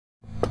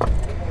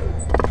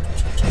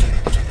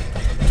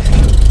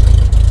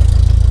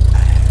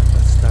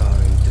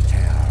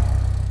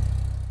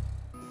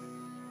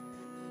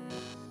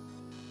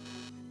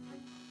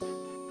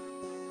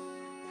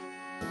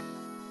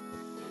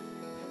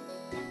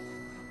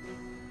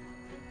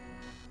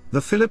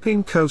The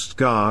Philippine Coast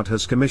Guard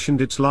has commissioned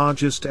its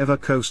largest ever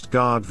Coast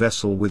Guard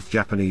vessel with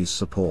Japanese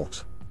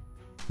support.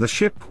 The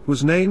ship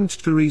was named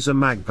Teresa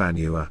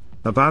Magbanua,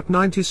 about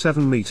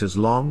 97 meters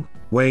long,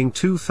 weighing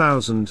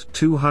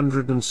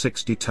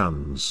 2,260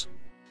 tons.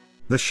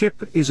 The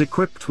ship is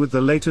equipped with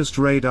the latest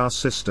radar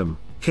system,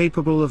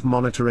 capable of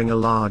monitoring a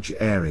large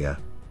area.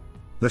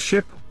 The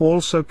ship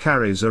also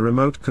carries a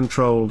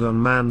remote-controlled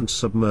unmanned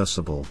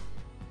submersible.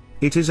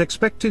 It is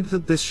expected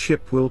that this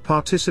ship will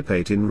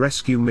participate in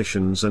rescue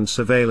missions and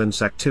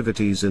surveillance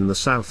activities in the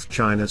South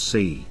China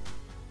Sea.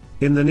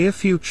 In the near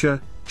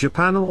future,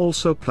 Japan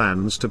also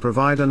plans to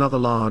provide another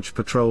large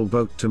patrol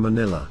boat to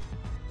Manila.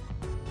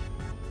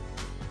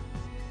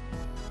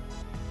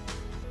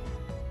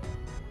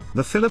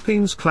 The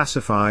Philippines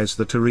classifies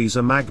the Teresa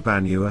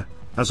Magbanua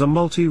as a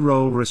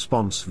multi-role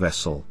response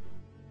vessel.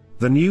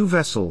 The new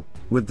vessel,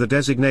 with the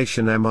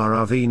designation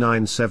MRRV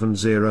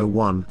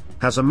 9701,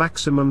 has a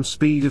maximum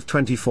speed of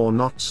 24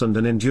 knots and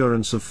an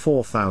endurance of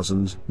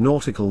 4,000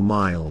 nautical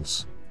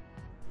miles.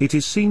 It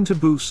is seen to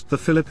boost the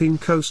Philippine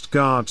Coast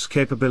Guard's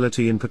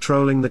capability in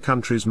patrolling the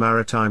country's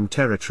maritime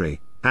territory,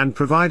 and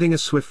providing a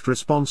swift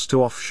response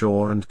to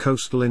offshore and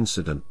coastal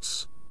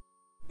incidents.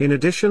 In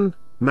addition,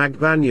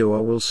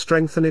 Magbanua will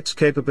strengthen its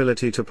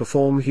capability to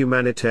perform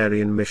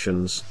humanitarian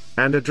missions,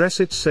 and address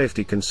its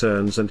safety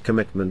concerns and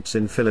commitments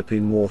in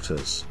Philippine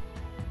waters.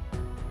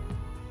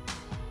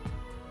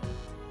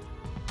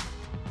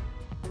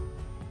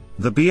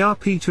 The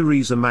BRP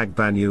Teresa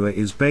Magbanua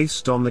is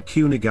based on the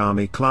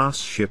Kunigami-class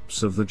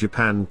ships of the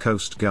Japan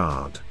Coast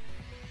Guard.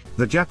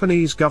 The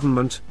Japanese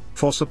government,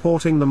 for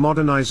supporting the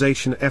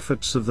modernization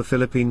efforts of the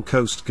Philippine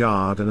Coast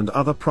Guard and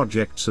other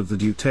projects of the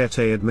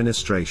Duterte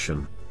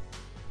administration.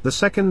 The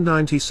second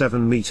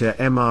 97-meter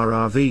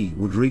MRRV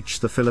would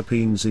reach the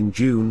Philippines in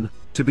June,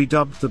 to be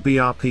dubbed the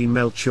BRP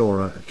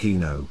Melchora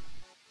Aquino.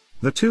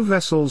 The two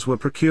vessels were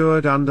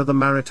procured under the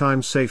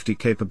Maritime Safety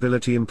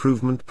Capability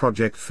Improvement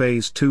Project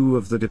Phase 2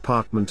 of the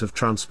Department of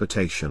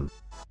Transportation.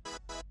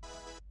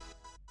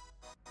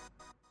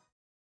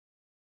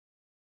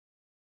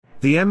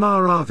 The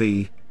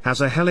MRRV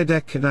has a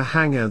helideck and a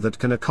hangar that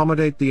can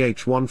accommodate the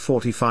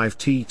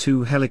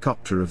H-145T2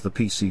 helicopter of the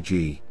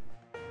PCG.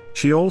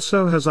 She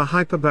also has a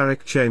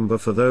hyperbaric chamber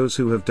for those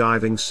who have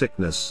diving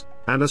sickness,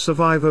 and a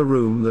survivor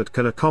room that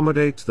can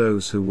accommodate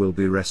those who will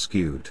be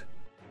rescued.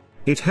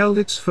 It held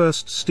its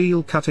first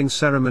steel cutting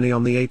ceremony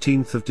on the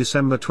 18th of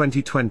December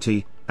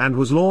 2020, and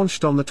was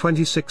launched on the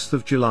 26th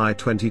of July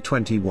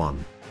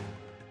 2021.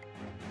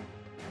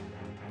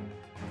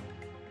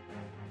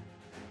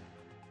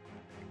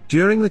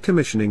 During the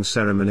commissioning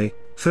ceremony,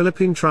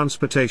 Philippine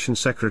Transportation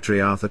Secretary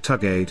Arthur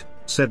Tugade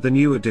said the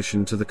new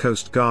addition to the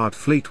Coast Guard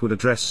fleet would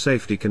address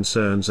safety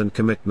concerns and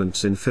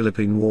commitments in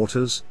Philippine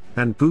waters,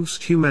 and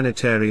boost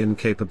humanitarian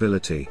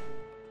capability.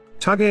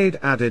 Tugade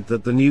added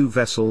that the new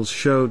vessels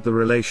showed the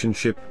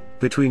relationship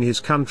between his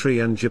country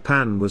and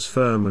Japan was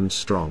firm and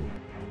strong.